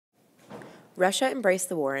Russia embraced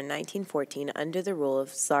the war in 1914 under the rule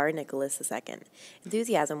of Tsar Nicholas II.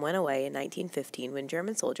 Enthusiasm went away in 1915 when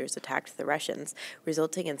German soldiers attacked the Russians,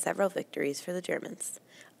 resulting in several victories for the Germans.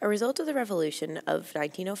 A result of the revolution of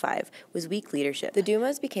 1905 was weak leadership. The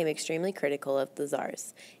Dumas became extremely critical of the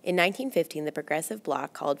Tsars. In 1915, the Progressive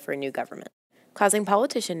Bloc called for a new government, causing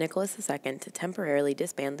politician Nicholas II to temporarily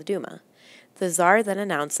disband the Duma. The Tsar then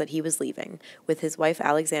announced that he was leaving, with his wife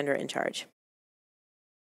Alexandra in charge.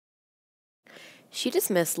 She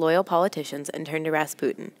dismissed loyal politicians and turned to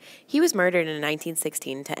Rasputin. He was murdered in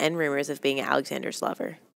 1916 to end rumors of being Alexander's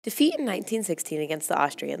lover. Defeat in 1916 against the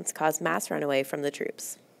Austrians caused mass runaway from the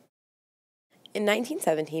troops. In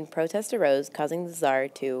 1917, protests arose, causing the Tsar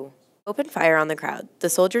to open fire on the crowd. The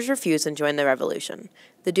soldiers refused and joined the revolution.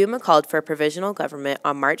 The Duma called for a provisional government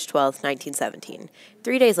on March 12, 1917.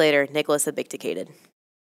 3 days later, Nicholas abdicated.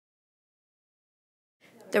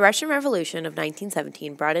 The Russian Revolution of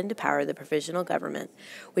 1917 brought into power the Provisional Government,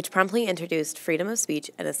 which promptly introduced freedom of speech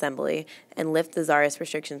and assembly and lifted the Tsarist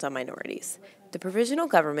restrictions on minorities. The Provisional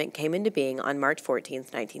Government came into being on March 14,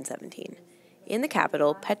 1917. In the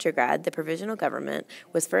capital, Petrograd, the Provisional Government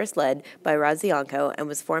was first led by Rodzianko and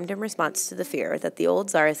was formed in response to the fear that the old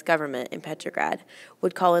Tsarist government in Petrograd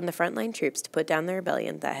would call in the frontline troops to put down the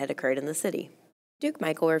rebellion that had occurred in the city. Duke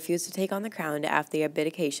Michael refused to take on the crown after the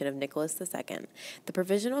abdication of Nicholas II. The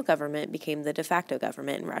provisional government became the de facto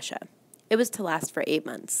government in Russia. It was to last for 8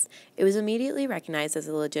 months. It was immediately recognized as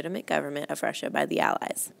the legitimate government of Russia by the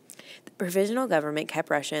Allies. The provisional government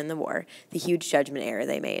kept Russia in the war, the huge judgment error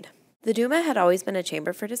they made. The Duma had always been a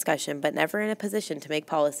chamber for discussion, but never in a position to make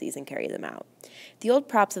policies and carry them out. The old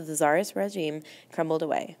props of the Tsarist regime crumbled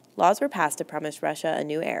away. Laws were passed to promise Russia a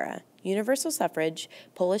new era: universal suffrage,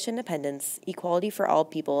 Polish independence, equality for all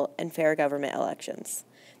people, and fair government elections.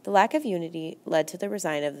 The lack of unity led to the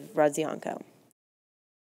resign of Rodzianko.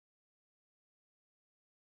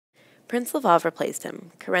 Prince Lvov replaced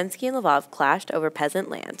him. Kerensky and Lvov clashed over peasant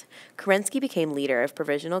land. Kerensky became leader of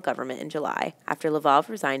provisional government in July, after Lvov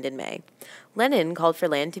resigned in May. Lenin called for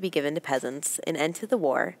land to be given to peasants, an end to the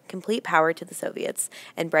war, complete power to the Soviets,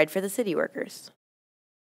 and bread for the city workers.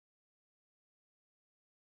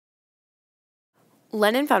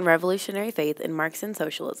 Lenin found revolutionary faith in Marxian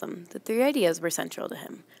socialism. The three ideas were central to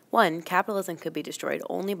him. 1. Capitalism could be destroyed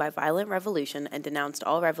only by violent revolution, and denounced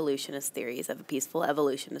all revolutionist theories of a peaceful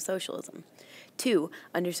evolution to socialism. 2.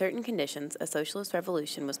 Under certain conditions, a socialist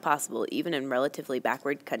revolution was possible even in relatively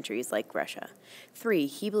backward countries like Russia. 3.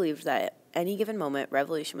 He believed that at any given moment,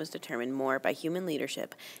 revolution was determined more by human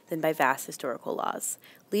leadership than by vast historical laws,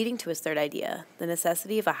 leading to his third idea, the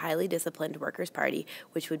necessity of a highly disciplined workers' party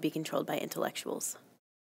which would be controlled by intellectuals.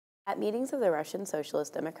 At meetings of the Russian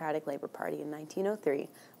Socialist Democratic Labor Party in 1903,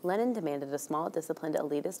 Lenin demanded a small, disciplined,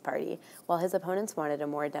 elitist party, while his opponents wanted a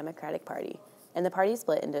more democratic party, and the party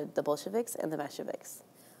split into the Bolsheviks and the Mensheviks.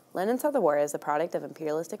 Lenin saw the war as a product of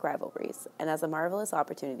imperialistic rivalries, and as a marvelous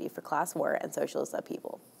opportunity for class war and socialist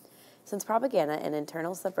upheaval. Since propaganda and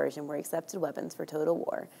internal subversion were accepted weapons for total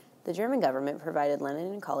war, the German government provided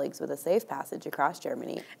Lenin and colleagues with a safe passage across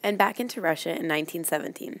Germany and back into Russia in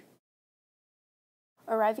 1917.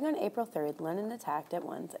 Arriving on April 3rd, Lenin attacked at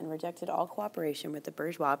once and rejected all cooperation with the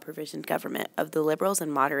bourgeois provisional government of the liberals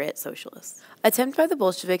and moderate socialists. Attempt by the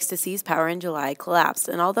Bolsheviks to seize power in July collapsed,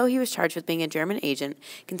 and although he was charged with being a German agent,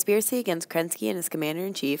 conspiracy against Kerensky and his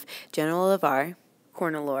commander-in-chief, General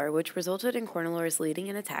Kornilov, which resulted in Kornilov's leading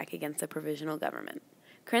an attack against the provisional government.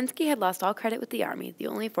 Kerensky had lost all credit with the army, the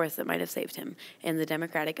only force that might have saved him, and the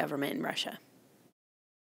democratic government in Russia.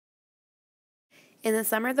 In the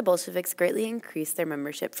summer, the Bolsheviks greatly increased their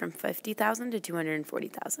membership from 50,000 to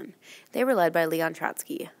 240,000. They were led by Leon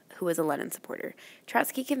Trotsky, who was a Lenin supporter.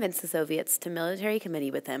 Trotsky convinced the Soviets to military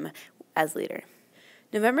committee with him as leader.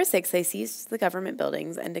 November 6, they seized the government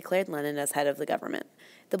buildings and declared Lenin as head of the government.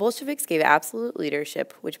 The Bolsheviks gave absolute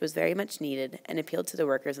leadership, which was very much needed, and appealed to the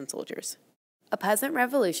workers and soldiers. A peasant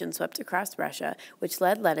revolution swept across Russia, which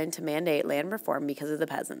led Lenin to mandate land reform because of the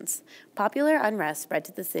peasants. Popular unrest spread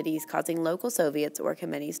to the cities, causing local Soviets or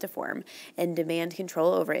committees to form and demand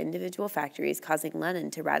control over individual factories, causing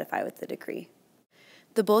Lenin to ratify with the decree.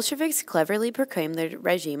 The Bolsheviks cleverly proclaimed their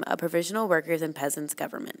regime a provisional workers' and peasants'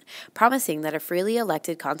 government, promising that a freely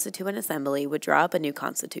elected Constituent Assembly would draw up a new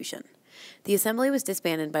constitution. The assembly was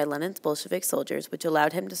disbanded by Lenin's Bolshevik soldiers, which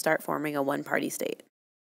allowed him to start forming a one-party state.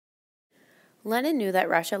 Lenin knew that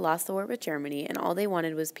Russia lost the war with Germany, and all they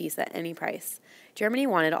wanted was peace at any price. Germany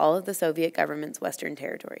wanted all of the Soviet government's western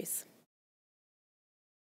territories.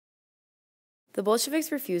 The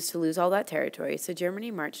Bolsheviks refused to lose all that territory, so Germany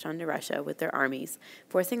marched onto Russia with their armies,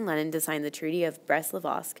 forcing Lenin to sign the Treaty of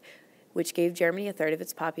Brest-Litovsk, which gave Germany a third of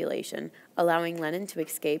its population, allowing Lenin to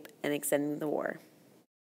escape and extending the war.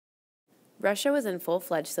 Russia was in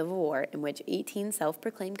full-fledged civil war in which 18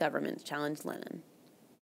 self-proclaimed governments challenged Lenin.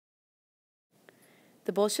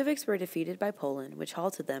 The Bolsheviks were defeated by Poland, which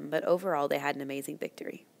halted them, but overall they had an amazing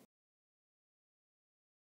victory.